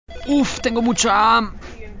Tengo mucha hambre.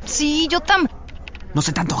 Sí, yo también. ¿No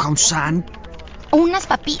se te antoja un san? O unas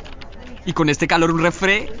papitas. ¿Y con este calor un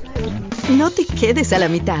refre? No te quedes a la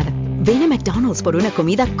mitad. Ven a McDonald's por una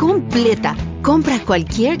comida completa. Compra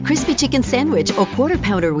cualquier Crispy Chicken Sandwich o Quarter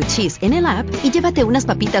Pounder with Cheese en el app y llévate unas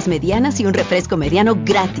papitas medianas y un refresco mediano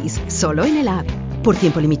gratis, solo en el app. Por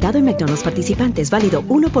tiempo limitado en McDonald's participantes, válido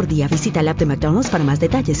 1 por día. Visita el app de McDonald's para más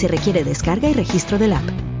detalles. Se requiere descarga y registro del app.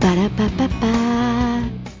 Para pa pa pa.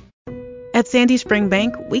 At Sandy Spring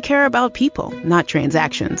Bank, we care about people, not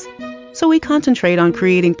transactions. So we concentrate on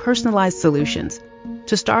creating personalized solutions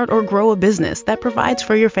to start or grow a business that provides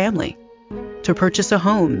for your family, to purchase a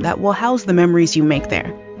home that will house the memories you make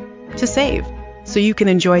there, to save so you can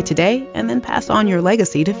enjoy today and then pass on your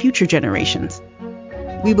legacy to future generations.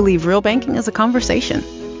 We believe real banking is a conversation.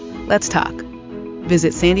 Let's talk.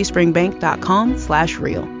 Visit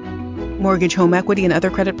sandyspringbank.com/real. Mortgage, home equity, and other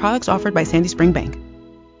credit products offered by Sandy Spring Bank.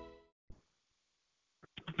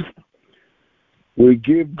 We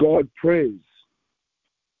give God praise.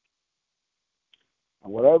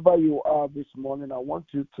 And wherever you are this morning, I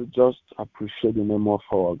want you to just appreciate the name of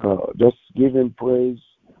our God. Just give Him praise,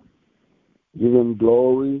 give Him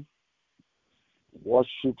glory,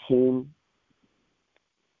 worship Him.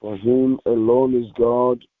 For Him alone is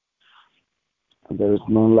God, and there is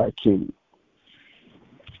none like Him.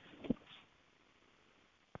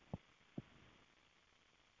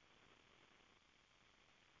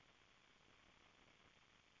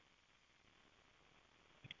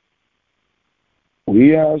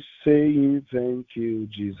 We are saying thank you,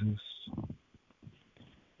 Jesus.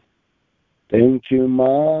 Thank you, my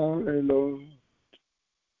Lord.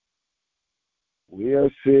 We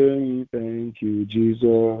are saying thank you,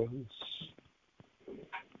 Jesus.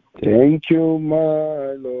 Thank you,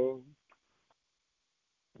 my Lord.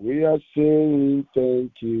 We are saying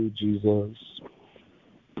thank you, Jesus.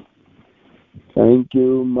 Thank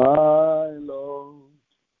you, my Lord.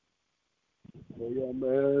 For your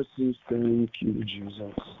mercies, thank you,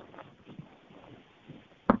 Jesus.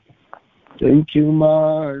 Thank you,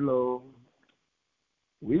 my Lord.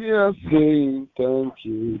 We are saying thank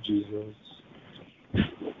you, Jesus.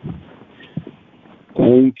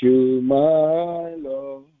 Thank you, my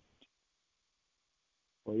Lord.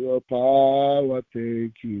 For your power,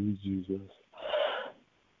 thank you, Jesus.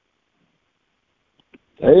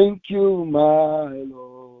 Thank you, my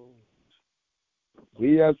Lord.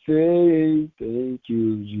 We are saying thank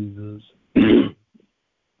you, Jesus.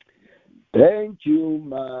 Thank you,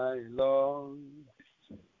 my Lord.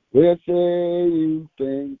 We are saying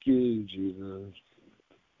thank you, Jesus.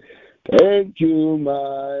 Thank you,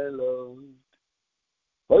 my Lord.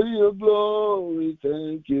 For your glory,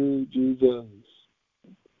 thank you, Jesus.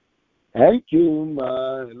 Thank you,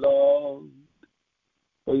 my Lord.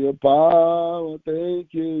 For your power,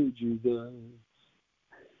 thank you, Jesus.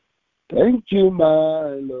 Thank you,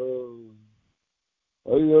 my Lord.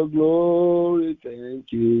 For your glory,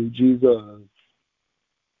 thank you, Jesus.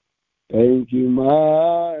 Thank you,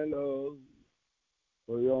 my Lord.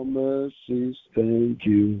 For your mercies, thank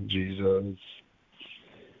you, Jesus.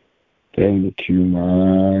 Thank you,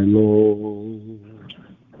 my Lord.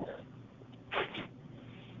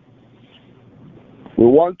 We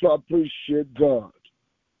want to appreciate God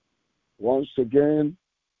once again.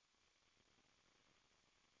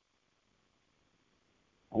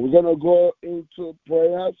 We're going to go into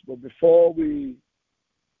prayers, but before we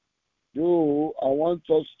do, I want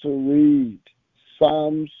us to read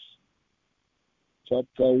Psalms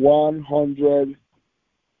chapter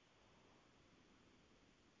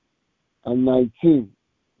 119,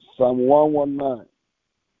 Psalm 119.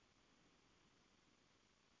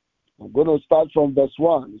 I'm going to start from verse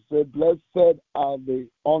 1. It said, "Blessed are the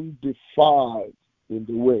undefiled in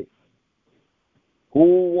the way,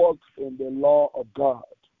 who walk in the law of God.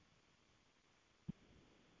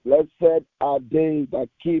 Blessed are they that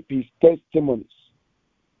keep his testimonies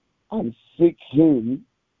and seek him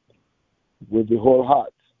with the whole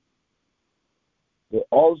heart. They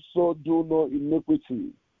also do no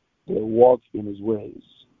iniquity, they walk in his ways.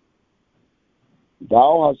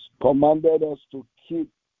 Thou hast commanded us to keep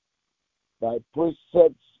thy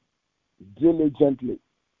precepts diligently.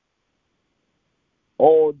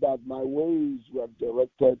 Oh, that my ways were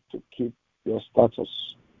directed to keep your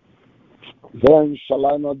statutes. Then shall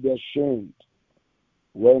I not be ashamed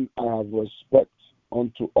when I have respect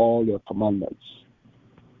unto all your commandments.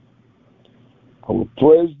 I will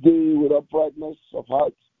praise thee with uprightness of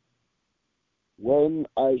heart when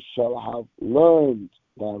I shall have learned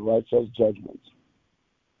thy righteous judgment.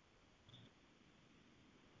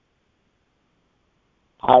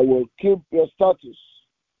 I will keep your statutes.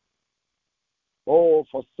 Oh,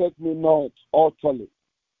 forsake me not utterly.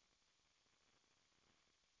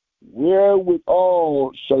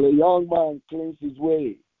 Wherewithal shall a young man cleanse his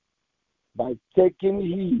way? By taking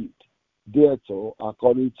heed thereto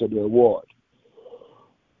according to the word.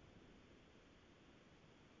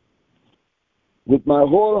 With my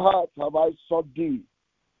whole heart have I sought thee.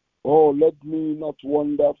 Oh, let me not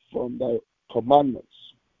wander from thy commandments.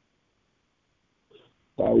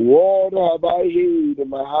 Thy word have I hid in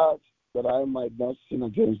my heart, that I might not sin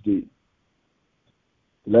against thee.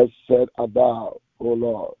 Blessed art thou, O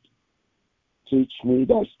Lord. Teach me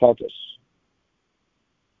thy statutes.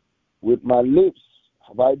 With my lips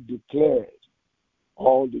have I declared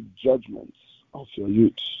all the judgments of your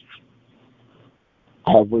youth.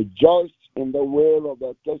 I have rejoiced in the way of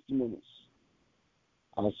thy testimonies,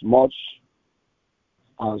 as much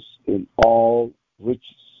as in all riches.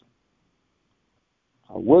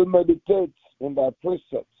 I will meditate in thy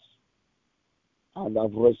precepts, and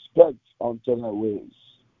have respect unto thy ways.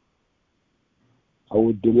 I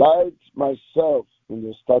will delight myself in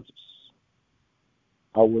your statutes.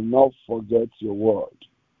 I will not forget your word.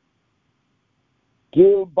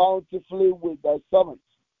 Deal bountifully with thy servants,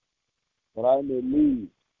 that I may live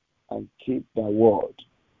and keep thy word.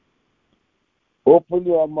 Open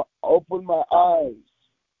my eyes,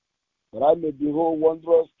 that I may behold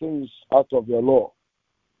wondrous things out of your law.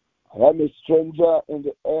 I am a stranger in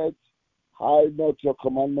the earth. Hide not your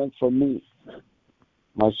commandments from me.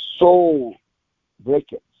 My soul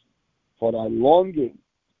breaketh for thy longing,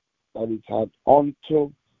 that it had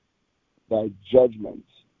unto thy judgment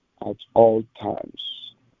at all times.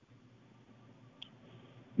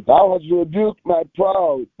 Thou hast rebuked my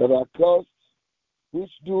proud that are cursed,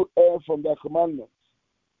 which do err from thy commandments.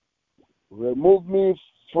 Remove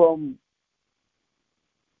from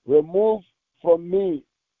me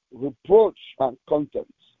reproach and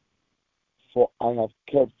contempt, for I have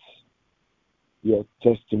kept your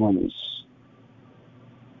testimonies.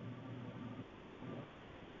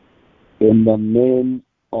 In the name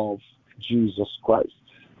of Jesus Christ.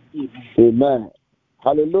 Amen.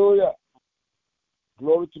 Hallelujah.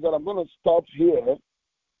 Glory to God. I'm going to stop here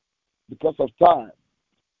because of time.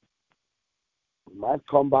 We might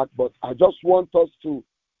come back, but I just want us to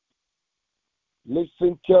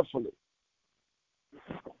listen carefully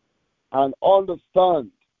and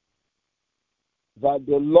understand that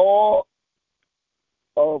the law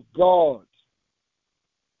of God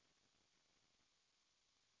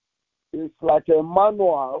is like a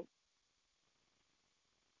manual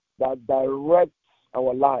that directs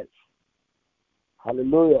our life.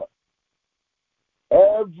 Hallelujah.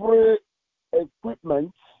 Every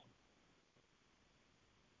equipment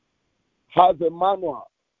has a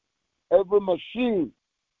manual. Every machine,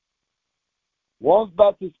 once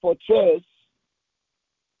that is purchased,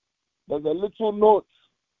 there's a little note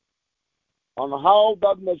on how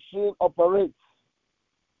that machine operates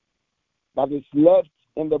that is left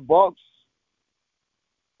in the box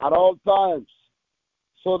at all times,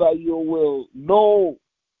 so that you will know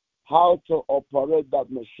how to operate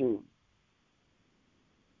that machine.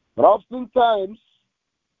 But oftentimes,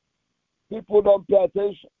 people don't pay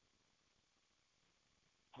attention.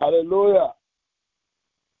 Hallelujah.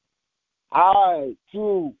 I,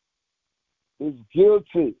 too, is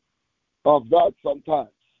guilty of that sometimes.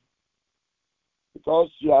 Because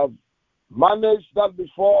you have managed that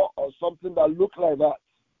before, or something that looks like that.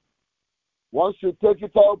 Once you take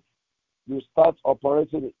it up, you start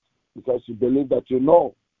operating it because you believe that you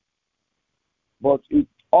know. But it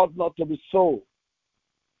ought not to be so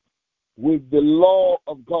with the law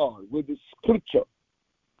of God, with the scripture.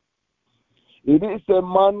 It is a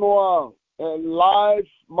manual, a life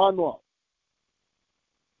manual.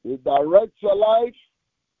 It directs your life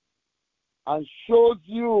and shows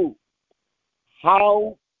you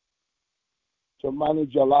how to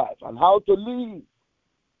manage your life and how to live.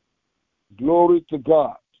 Glory to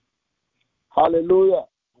God. Hallelujah.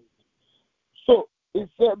 So it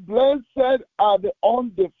said, blessed are the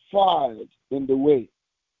undefiled in the way,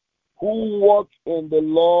 who walk in the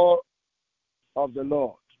law of the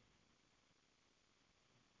Lord.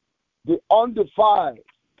 The undefiled.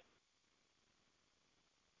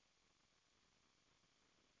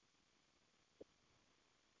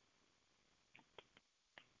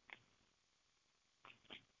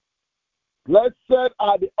 Blessed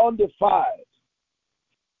are the undefiled.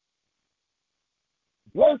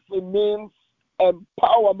 Blessing means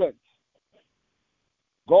empowerment.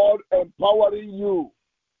 God empowering you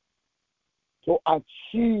to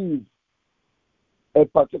achieve a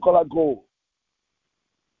particular goal.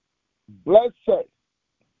 Blessed.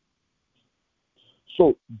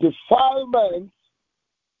 So defilement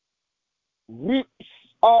rips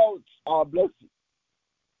out our blessing.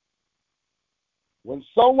 When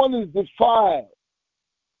someone is defiled,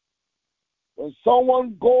 when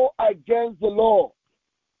someone go against the law,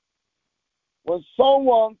 when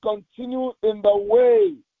someone continue in the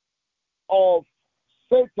way of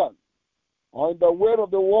Satan or in the way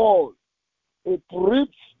of the world, it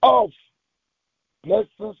rips off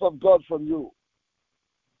blessings of God from you.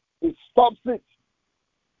 It stops it.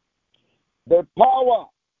 The power,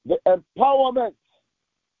 the empowerment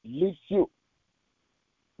leaves you.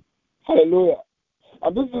 Hallelujah.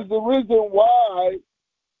 And this is the reason why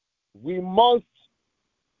we must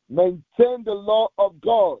maintain the law of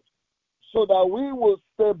God so that we will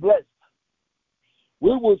stay blessed.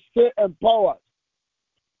 We will stay empowered.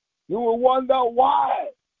 You will wonder why.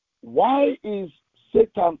 Why is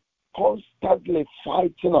Satan constantly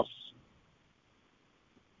fighting us?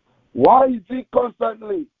 Why is he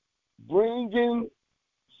constantly bringing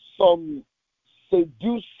some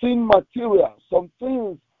seducing material, some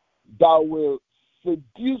things that will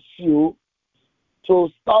seduce you to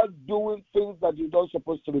start doing things that you're not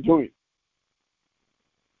supposed to be doing?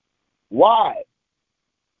 Why?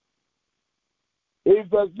 If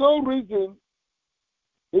there's no reason,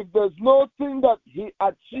 if there's no thing that he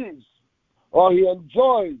achieves or he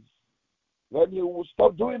enjoys, then he will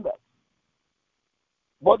stop doing that.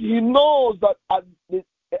 But he knows that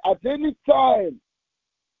at any time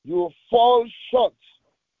you will fall short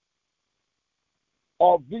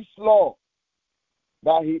of this law,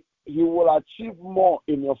 that he will achieve more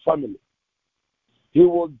in your family. He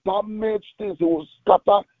will damage things. He will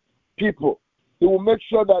scatter people. He will make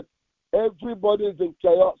sure that everybody is in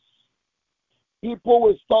chaos. People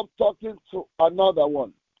will stop talking to another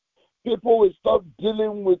one. People will stop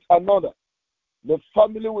dealing with another. The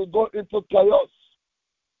family will go into chaos.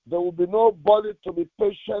 There will be nobody to be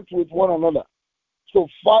patient with one another. So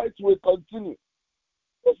fight will continue.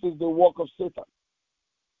 This is the work of Satan.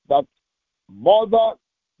 That mother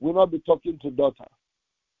will not be talking to daughter.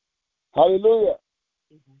 Hallelujah.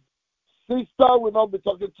 Mm-hmm. Sister will not be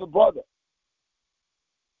talking to brother.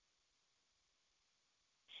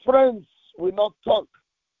 Friends will not talk.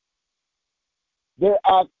 They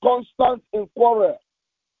are constant in quarrel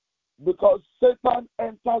because Satan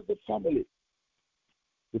enters the family.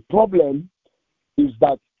 The problem is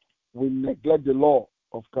that we neglect the law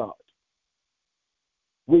of God.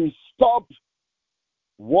 We stop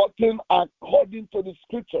working according to the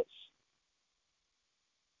scriptures.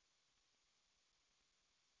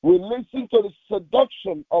 We listen to the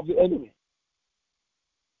seduction of the enemy.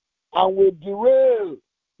 And we derail.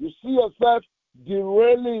 You see yourself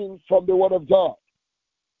derailing from the word of God.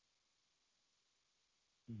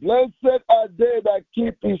 Blessed are they that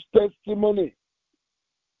keep his testimony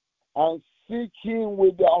and seek him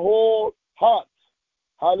with their whole heart.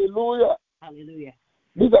 Hallelujah. Hallelujah.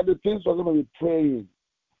 These are the things we're going to be praying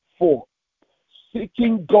for.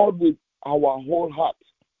 Seeking God with our whole heart.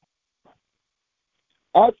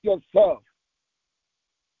 Ask yourself,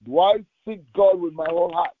 do I seek God with my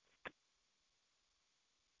whole heart?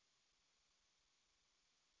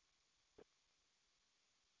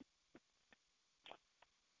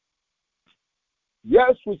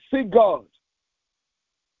 Yes, we seek God.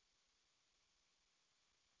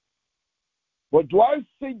 But do I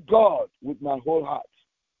seek God with my whole heart?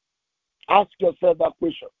 Ask yourself that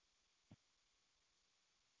question.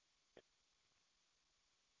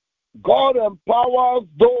 God empowers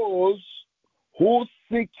those who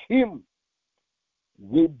seek him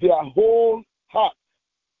with their whole heart,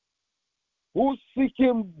 who seek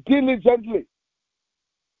him diligently,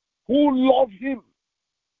 who love him.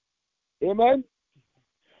 Amen?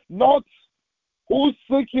 Not who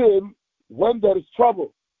seek him when there is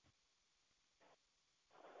trouble.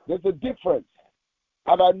 There's a difference.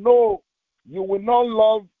 And I know you will not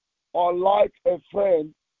love or like a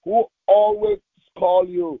friend who always call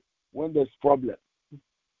you when there's problem.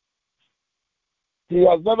 He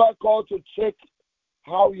has never called to check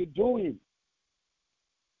how you're doing.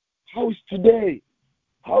 How is today?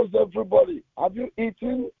 How's everybody? Have you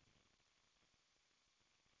eaten?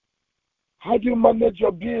 How do you manage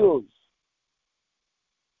your bills?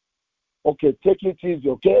 Okay, take it easy,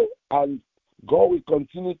 okay? And God will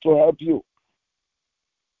continue to help you.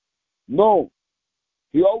 No.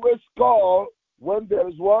 He always calls when there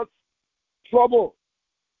is what? Trouble.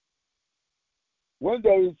 When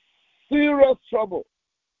there is serious trouble,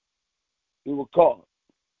 he will call.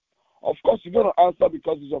 Of course, you're going to answer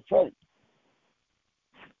because he's your friend.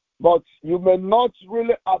 But you may not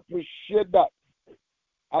really appreciate that.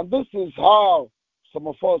 And this is how some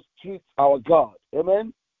of us treat our God.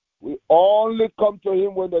 Amen? We only come to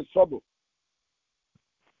him when there's trouble.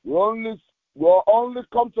 We only We'll only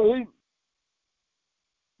come to Him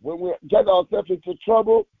when we get ourselves into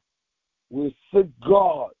trouble. We seek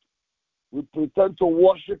God. We pretend to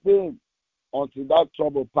worship Him until that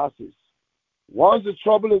trouble passes. Once the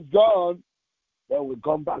trouble is gone, then we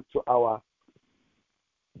come back to our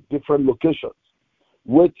different locations,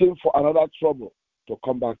 waiting for another trouble to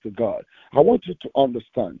come back to God. I want you to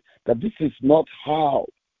understand that this is not how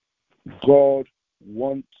God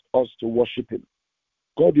wants us to worship Him.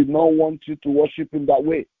 God did not want you to worship Him that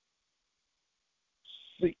way.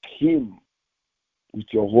 Seek Him with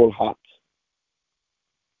your whole heart.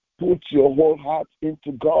 Put your whole heart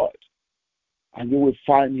into God, and you will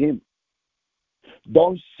find Him.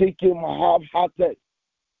 Don't seek Him half-hearted.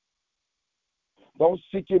 Don't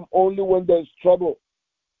seek Him only when there's trouble.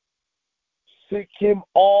 Seek Him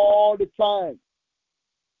all the time,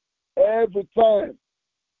 every time,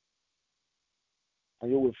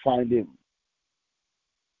 and you will find Him.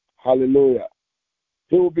 Hallelujah.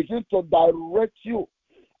 He will begin to direct you.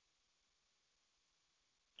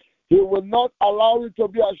 He will not allow you to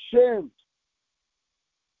be ashamed.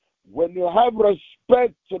 When you have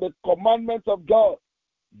respect to the commandments of God,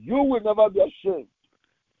 you will never be ashamed.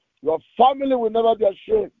 Your family will never be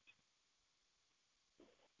ashamed.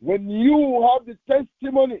 When you have the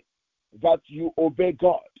testimony that you obey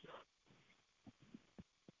God.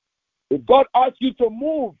 If God asks you to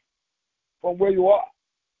move from where you are,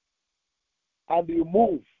 and you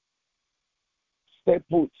move, stay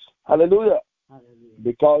put. Hallelujah. Hallelujah.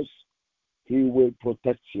 Because He will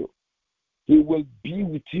protect you. He will be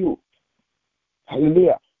with you.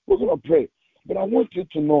 Hallelujah. We're going to pray. But I want you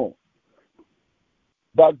to know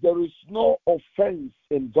that there is no offense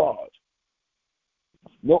in God.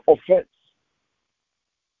 No offense.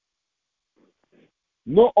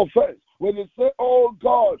 No offense. When you say, oh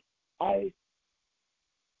God, I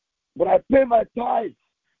pay my tithes,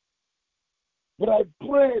 but I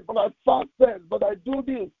pray, but I fasted, but I do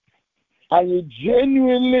this, and you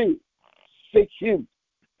genuinely seek Him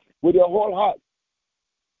with your whole heart,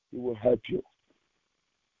 He will help you.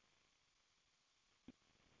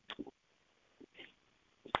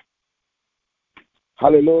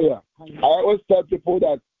 Hallelujah. I always tell people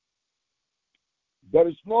that there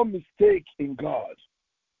is no mistake in God.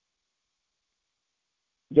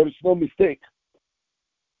 There is no mistake.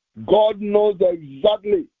 God knows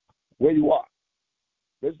exactly where you are.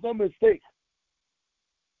 There's no mistake.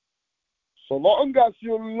 So long as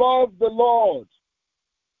you love the Lord,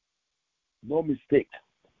 no mistake,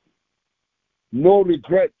 no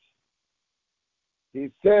regret. He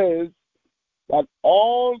says that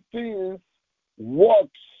all things work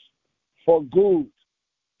for good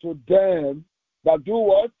to them that do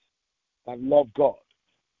what? That love God.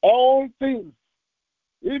 All things.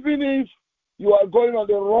 Even if you are going on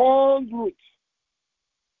the wrong route,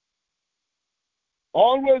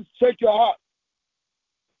 always check your heart.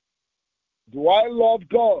 Do I love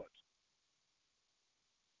God?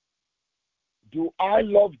 Do I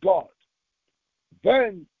love God?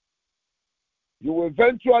 Then you will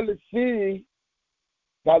eventually see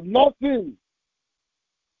that nothing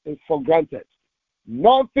is for granted.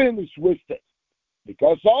 Nothing is wasted.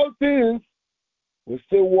 Because all things will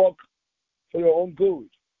still work for your own good.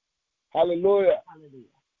 Hallelujah. Hallelujah.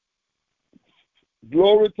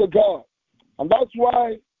 Glory to God. And that's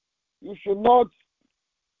why you should not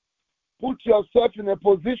put yourself in a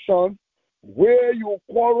position where you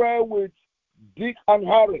quarrel with Dick and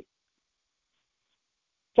Harry,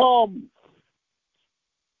 Tom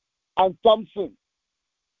and Thompson.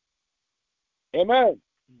 Amen.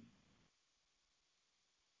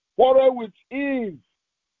 Quarrel with Eve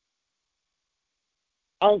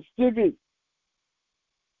and Stephen.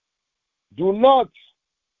 Do not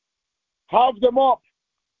have them up.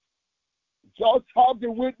 Just have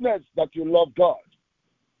the witness that you love God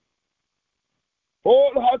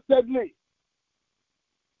wholeheartedly.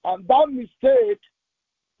 And that mistake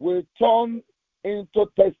will turn into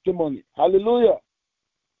testimony. Hallelujah.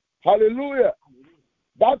 Hallelujah.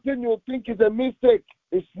 That thing you think is a mistake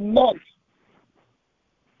is not.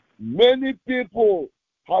 Many people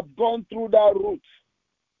have gone through that route.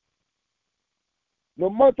 No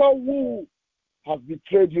matter who has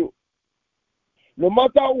betrayed you, no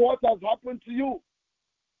matter what has happened to you,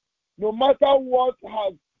 no matter what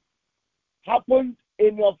has happened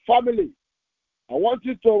in your family, I want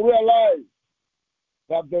you to realize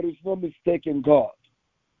that there is no mistake in God.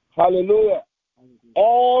 Hallelujah.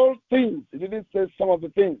 All things, it didn't say some of the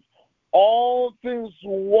things, all things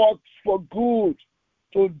work for good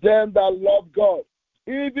to them that love God.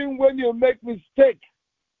 Even when you make mistake,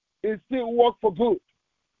 it still works for good.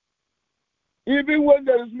 Even when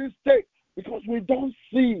there is mistake, because we don't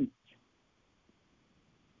see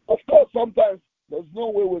sometimes there's no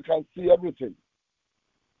way we can see everything.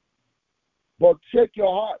 But check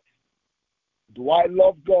your heart. Do I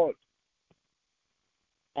love God?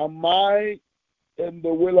 Am I in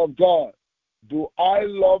the will of God? Do I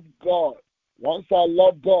love God? Once I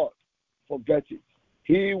love God, forget it.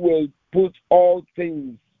 He will put all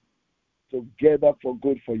things together for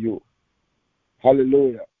good for you.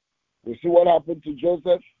 Hallelujah. You see what happened to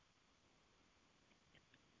Joseph?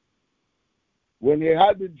 When he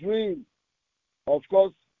had the dream, of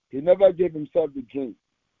course, he never gave himself the dream.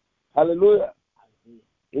 Hallelujah.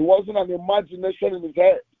 It wasn't an imagination in his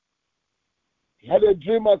head. He had a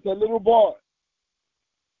dream as a little boy.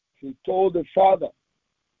 He told the father,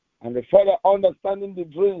 and the father, understanding the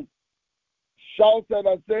dream, shouted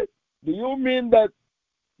and said, do you mean that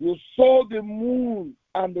you saw the moon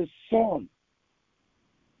and the sun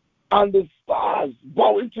and the stars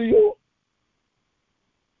bowing to you?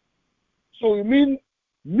 So you mean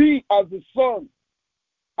me as the sun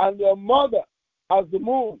and your mother as the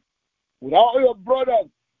moon, with all your brothers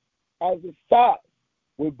as the stars,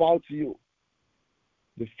 will bow to you?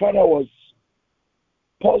 The father was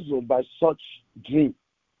puzzled by such dream.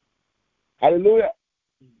 Hallelujah.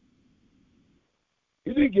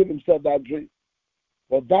 He didn't give himself that dream.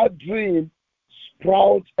 But that dream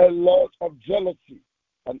sprouts a lot of jealousy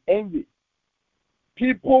and envy.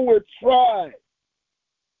 People will try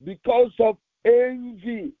because of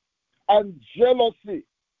envy and jealousy.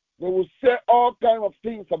 They will say all kinds of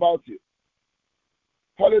things about you.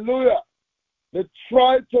 Hallelujah. They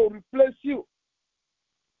try to replace you.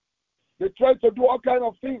 They try to do all kinds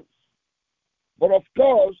of things. But of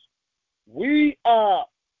course, we are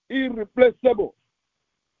irreplaceable.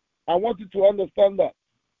 I want you to understand that.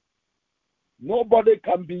 Nobody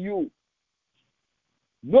can be you.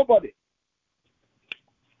 Nobody.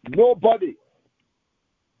 Nobody.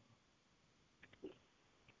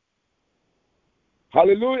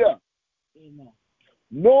 Hallelujah. Amen.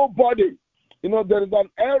 Nobody. You know, there is an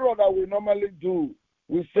error that we normally do.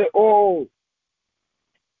 We say,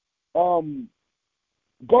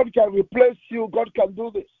 God can replace you. God can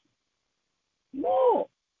do this. No.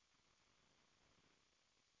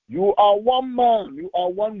 You are one man. You are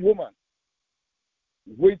one woman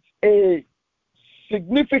with a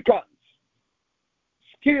significant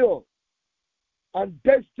skill and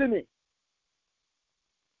destiny.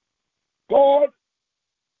 God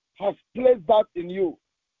has placed that in you.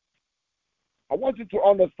 I want you to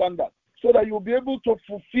understand that so that you'll be able to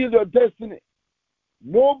fulfill your destiny.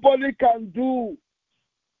 Nobody can do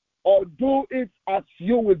or do it as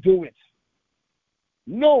you will do it.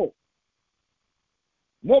 No.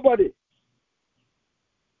 Nobody.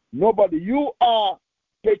 Nobody. You are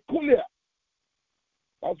peculiar.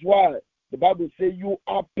 That's why the Bible says you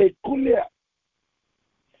are peculiar.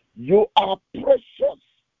 You are precious.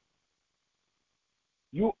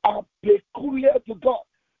 You are peculiar to God.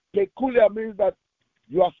 Peculiar means that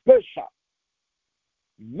you are special.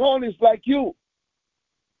 None is like you.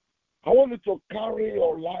 I want you to carry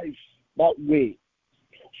your life that way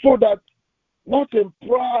so that not in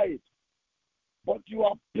pride, but you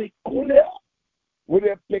are peculiar with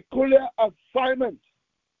a peculiar assignment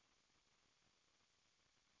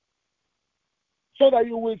so that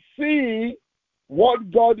you will see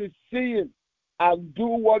what God is seeing and do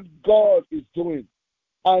what God is doing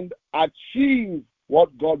and achieve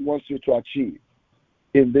what God wants you to achieve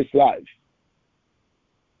in this life.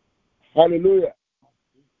 Hallelujah.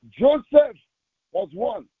 Joseph was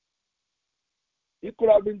one. He could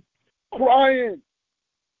have been crying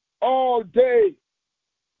all day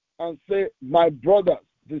and say, my brothers,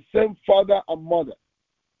 the same father and mother,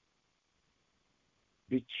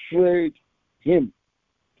 betrayed him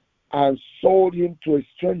and sold him to a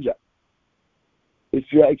stranger. If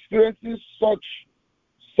you are experiencing such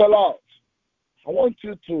sellout, I want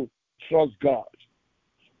you to trust God.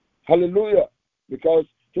 Hallelujah. Because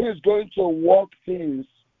He is going to work things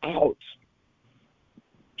out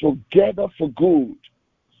together for good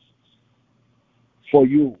for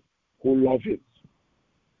you who love Him.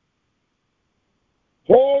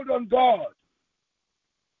 Hold on God.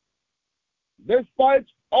 Despite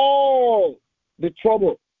all the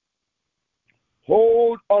trouble,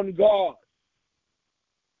 hold on God.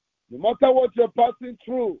 No matter what you're passing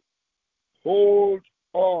through, hold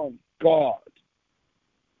on God.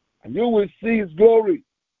 And you will see His glory.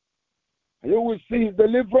 And you will see His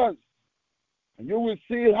deliverance. And you will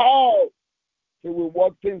see how He will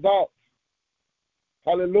work things out.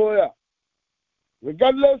 Hallelujah.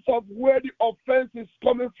 Regardless of where the offense is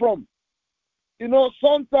coming from. You know,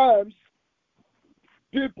 sometimes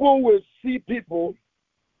people will see people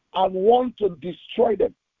and want to destroy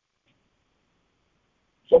them.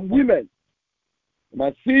 Some women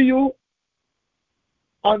might see you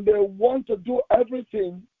and they want to do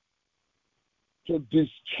everything to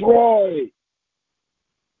destroy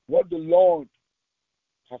what the Lord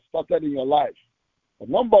has started in your life. But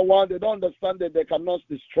number one, they don't understand that they cannot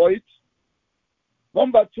destroy it.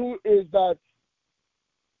 Number two is that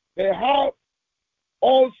they have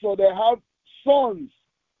sons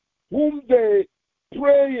whom they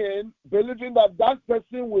pray in, believing that that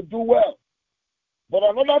person will do well. But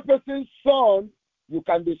another person's son, you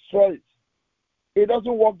can destroy it. It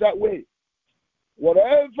doesn't work that way.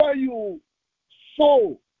 Whatever you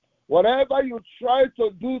sow, whatever you try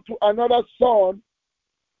to do to another son,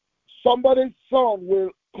 somebody's son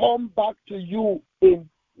will come back to you in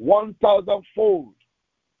 1,000-fold.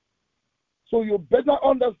 So you better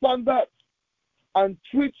understand that and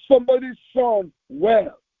treat somebody's son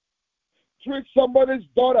well. Treat somebody's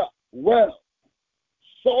daughter well,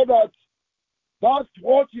 so that that's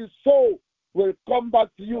what you sow will come back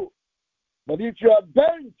to you. But if you are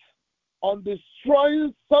bent on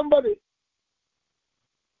destroying somebody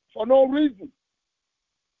for no reason,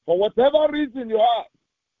 for whatever reason you have,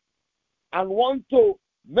 and want to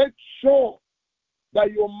make sure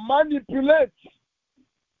that you manipulate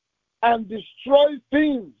and destroy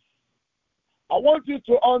things, I want you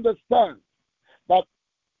to understand that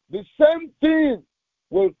the same thing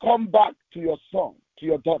will come back to your son, to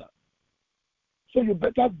your daughter. So you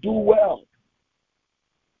better do well.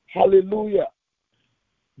 Hallelujah.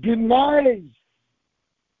 Be nice.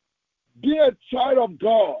 Be a child of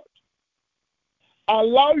God.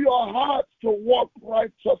 Allow your heart to walk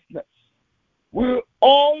righteousness. We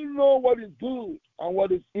all know what is good and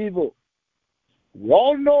what is evil. We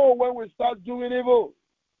all know when we start doing evil.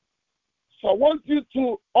 So I want you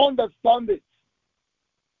to understand it.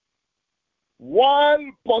 While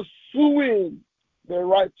pursuing the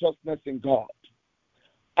righteousness in God,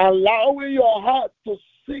 allowing your heart to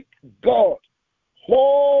seek God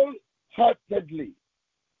wholeheartedly,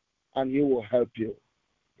 and He will help you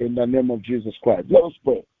in the name of Jesus Christ. Let us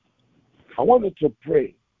pray. I want you to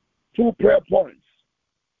pray 2 prayer points.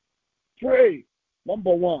 Pray,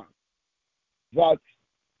 number 1, that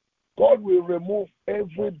God will remove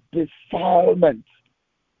every defilement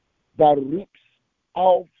that rips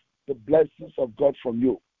out the blessings of God from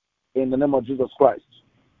you in the name of Jesus Christ.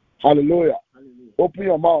 Hallelujah. Hallelujah. Open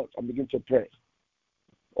your mouth and begin to pray.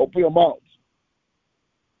 Open your mouth.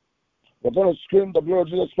 We're going to scream the blood of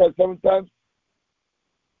Jesus Christ 7 times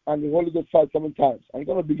and the Holy Ghost 7 times. I'm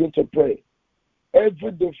going to begin to pray.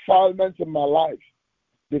 Every defilement in my life,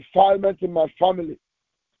 defilement in my family,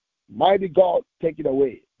 mighty God, take it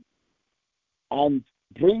away and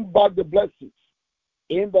bring back the blessings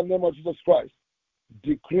in the name of Jesus Christ.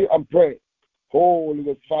 Decree and pray. Holy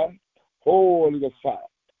Ghost fire, Holy Ghost fire,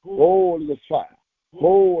 Holy Ghost fire,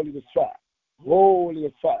 Holy Ghost fire, Holy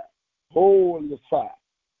Ghost fire, Holy Ghost fire,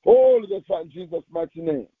 Holy Ghost fire in Jesus' mighty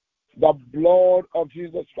name. The blood of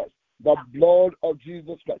Jesus Christ, the blood of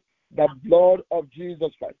Jesus Christ, the blood of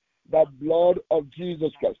Jesus Christ, the blood of Jesus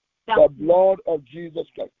Christ, the blood of Jesus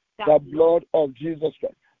Christ, the blood of Jesus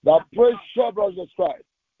Christ, the precious blood of Jesus Christ.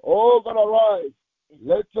 Oh, God, arise.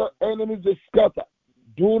 Let your enemies be scattered.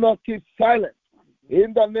 Do not keep silent.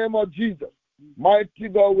 In the name of Jesus, mighty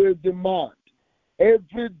God will demand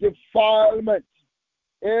every defilement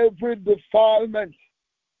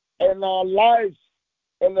in our lives,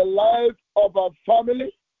 in the life of our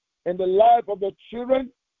family, in the life of the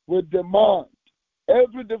children, will demand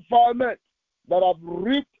every defilement that have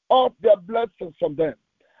ripped off their blessings from them.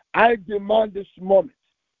 I demand this moment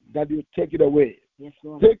that you take it away. Yes,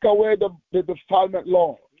 take away the defilement,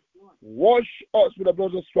 Lord. Wash us with the blood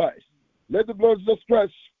of Jesus Christ. Let the blood of Jesus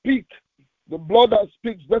Christ speak. The blood that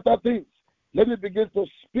speaks better things. Let it begin to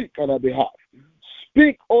speak on our behalf.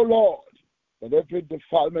 Speak, O Lord, that every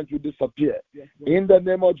defilement will disappear. In the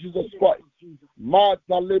name of Jesus Christ.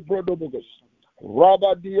 Mata lebrodobogos.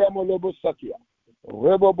 Rabadiamolobosakia.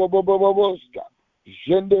 Reboboboboboska.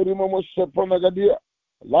 Genderimomo sepronagadia.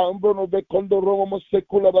 Lambrono bekondo romo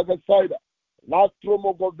sekula bagasaida.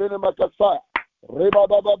 Latromo govene makasaya.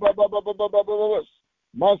 Rebababababababababababas.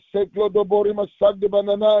 Maseklo dobori masagde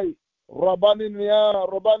bananai. Rabani niya.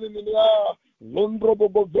 Lundrobo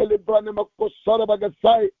govele brane makosara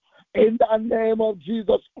bagasai. In the name of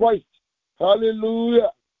Jesus Christ.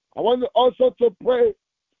 Hallelujah. I want you also to pray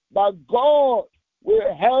that God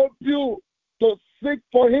will help you to seek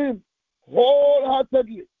for Him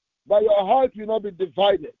wholeheartedly, that your heart will not be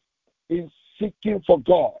divided in seeking for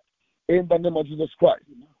God in the name of Jesus Christ.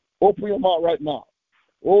 Open your mouth right now.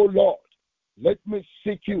 Oh Lord, let me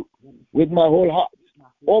seek you with my whole heart.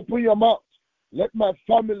 Open your mouth. Let my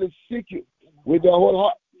family seek you with their whole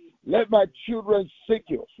heart. Let my children seek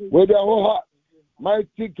you with their whole heart.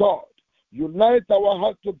 Mighty God, unite our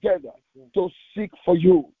heart together to seek for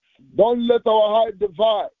you. Don't let our heart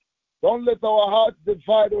divide. Don't let our heart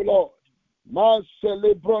divide, O Lord.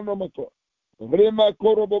 Maselebronomako. Rima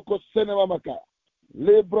koroboko senemamaka.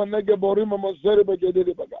 Lebro nege borima mozere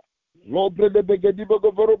begediri baga. Lobre de begedi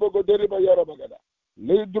bogo vorobogo deriba yara bagada.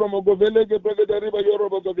 Lidro mogo velege begederi ba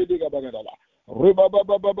yorobogo vidiga bagada. Riba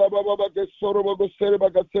baba baba baba ke sorobogo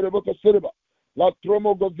sereba ka serebogo sereba. La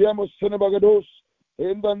tromo goviamo senebagados.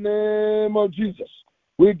 In the name of Jesus,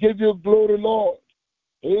 we give you glory, Lord.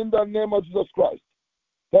 In the name of Jesus Christ.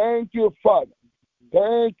 Thank you, Father.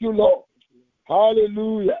 Thank you, Lord.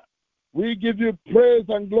 Hallelujah. We give you praise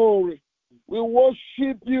and glory. We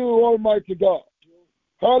worship you, Almighty God.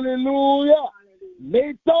 Hallelujah.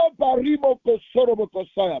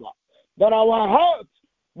 That our heart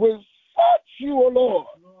will search you, O Lord.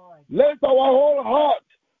 Let our whole heart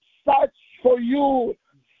search for you,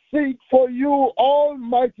 seek for you,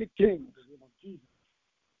 Almighty King.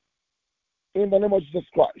 In the name of Jesus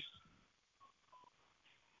Christ.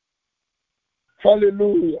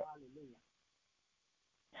 Hallelujah.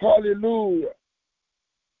 Hallelujah.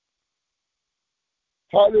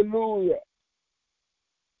 Hallelujah.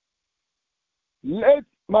 Let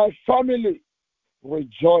my family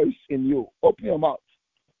rejoice in you. Open your mouth.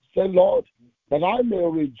 Say, Lord, that I may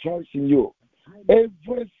rejoice in you.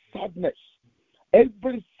 Every sadness,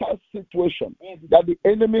 every sad situation that the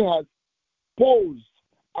enemy has posed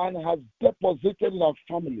and has deposited in our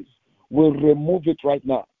families, will remove it right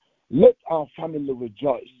now. Let our family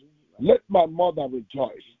rejoice. Let my mother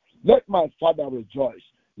rejoice. Let my father rejoice.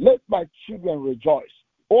 Let my children rejoice.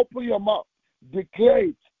 Open your mouth. Declare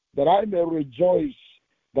it, that I may rejoice,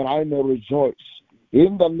 that I may rejoice.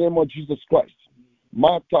 In the name of Jesus Christ.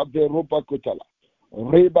 Mata veroba kotala.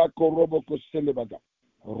 Reba korobo koselebaga.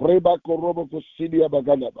 Reba korobo kosidia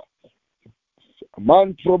bagalaba.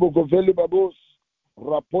 Mantrobo goveli babos.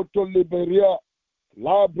 Rapoto liberia.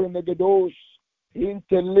 Labre negedos.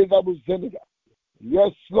 Inteligabu zeniga.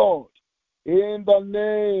 Yes, Lord. In the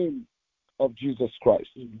name of Jesus Christ.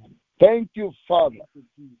 Thank you, Father.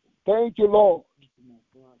 Thank you, Lord.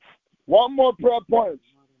 One more prayer point.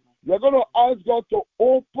 You're going to ask God to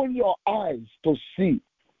open your eyes to see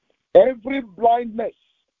every blindness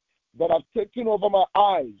that has taken over my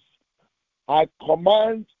eyes. I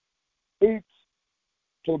command it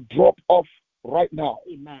to drop off right now.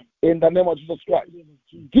 Amen. In the name of Jesus Christ.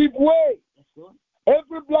 Give way.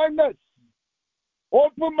 Every blindness.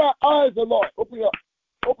 Open my eyes, O Lord. Open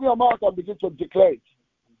your mouth and begin to declare it.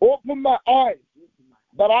 Open my eyes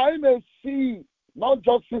that I may see, not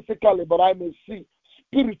just physically, but I may see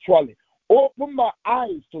spiritually. Open my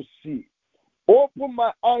eyes to see. Open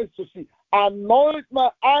my eyes to see. Anoint my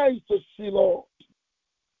eyes to see, Lord.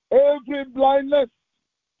 Every blindness,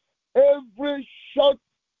 every short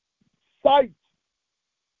sight,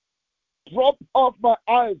 drop off my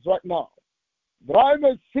eyes right now, that I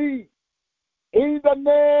may see in the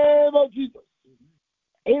name of Jesus.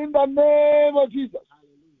 In the name of Jesus.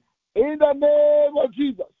 In the name of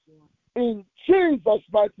Jesus. In Jesus'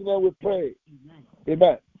 mighty name we pray.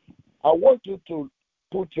 Amen. I want you to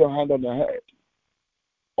put your hand on your head.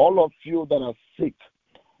 All of you that are sick,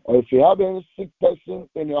 or if you have any sick person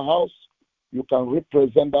in your house, you can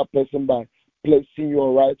represent that person by placing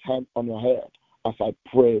your right hand on your head as I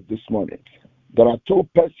pray this morning. There are two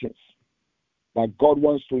persons that God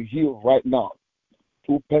wants to heal right now.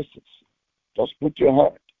 Two persons. Just put your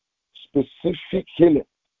hand. Specific healing.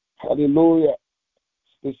 Hallelujah.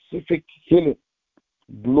 Specific healing.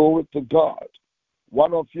 Glory to God.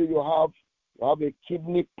 One of you, you have a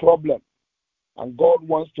kidney problem, and God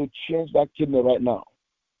wants to change that kidney right now.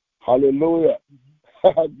 Hallelujah.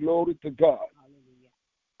 Glory to God.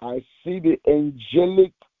 I see the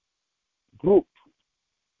angelic group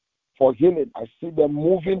for healing. I see them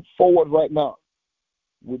moving forward right now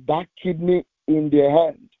with that kidney in their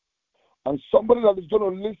hand. And somebody that is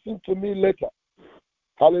going to listen to me later.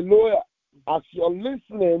 Hallelujah. As you're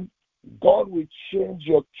listening, God will change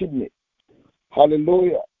your kidney.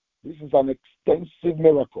 Hallelujah. This is an extensive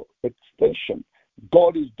miracle. Extension.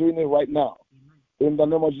 God is doing it right now. In the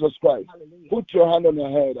name of Jesus Christ. Hallelujah. Put your hand on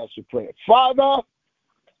your head as you pray. Father,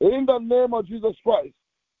 in the name of Jesus Christ,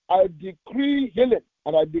 I decree healing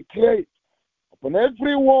and I declare it upon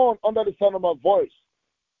everyone under the sound of my voice,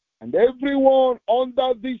 and everyone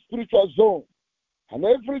under this spiritual zone, and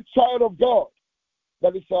every child of God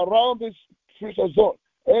that is around this spiritual zone,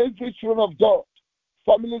 every children of God,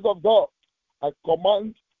 families of God, I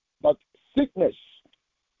command that sickness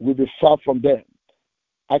will be far from them.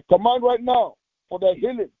 I command right now for their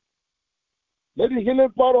healing. Let the healing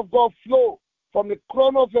power of God flow from the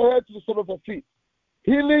crown of your head to the sole of your feet,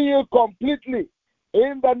 healing you completely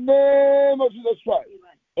in the name of Jesus Christ.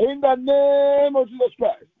 In the name of Jesus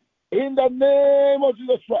Christ. In the name of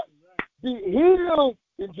Jesus Christ. Be healed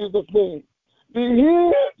in Jesus' name. Be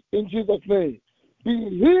healed in Jesus' name. Be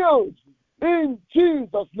healed in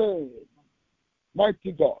Jesus' name.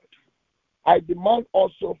 Mighty God, I demand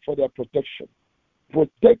also for their protection.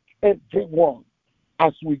 Protect everyone.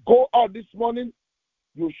 As we go out this morning,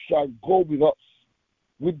 you shall go with us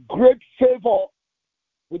with great favor,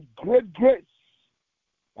 with great grace,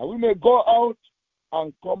 and we may go out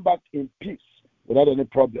and come back in peace without any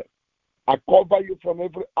problem. I cover you from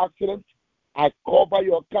every accident. I cover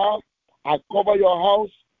your car. I cover your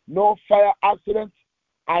house. No fire accident.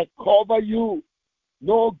 I cover you.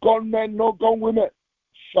 No gunmen, no gunwomen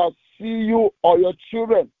shall see you or your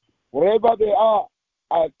children, wherever they are.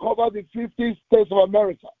 I cover the 50 states of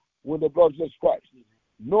America with the blood of Jesus Christ.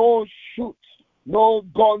 No shoot, no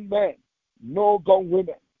gunmen, no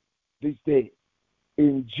gunwomen this day.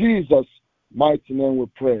 In Jesus' mighty name we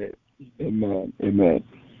pray. Amen. Amen.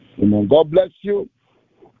 Amen. God bless you,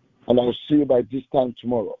 and I'll see you by this time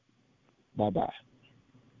tomorrow. Bye-bye.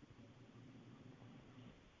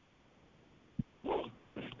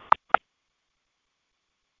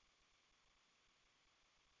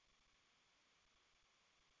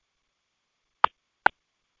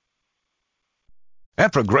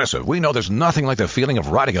 At Progressive, we know there's nothing like the feeling of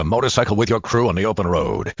riding a motorcycle with your crew on the open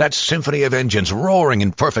road. That symphony of engines roaring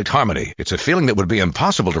in perfect harmony. It's a feeling that would be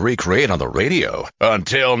impossible to recreate on the radio.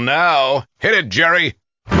 Until now. Hit it, Jerry.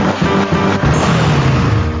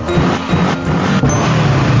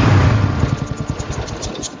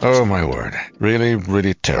 Oh, my word. Really,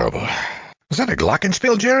 really terrible. Was that a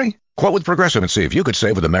glockenspiel, Jerry? Quote with Progressive and see if you could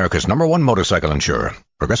save with America's #1 motorcycle insurer.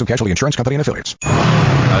 Progressive Casualty Insurance Company and Affiliates.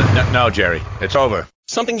 No, Jerry. It's over.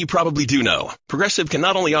 Something you probably do know. Progressive can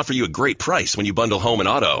not only offer you a great price when you bundle home and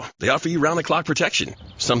auto, they offer you round-the-clock protection.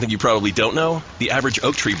 Something you probably don't know, the average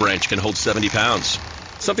oak tree branch can hold 70 pounds.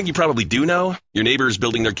 Something you probably do know, your neighbor is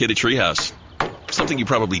building their kid a treehouse. Something you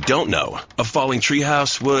probably don't know, a falling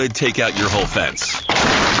treehouse would take out your whole fence.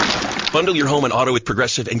 Bundle your home and auto with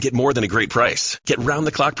Progressive and get more than a great price. Get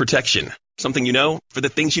round-the-clock protection. Something you know for the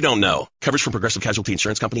things you don't know. Coverage from Progressive Casualty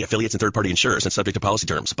Insurance Company, affiliates, and third-party insurers and subject to policy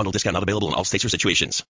terms. Bundle discount not available in all states or situations.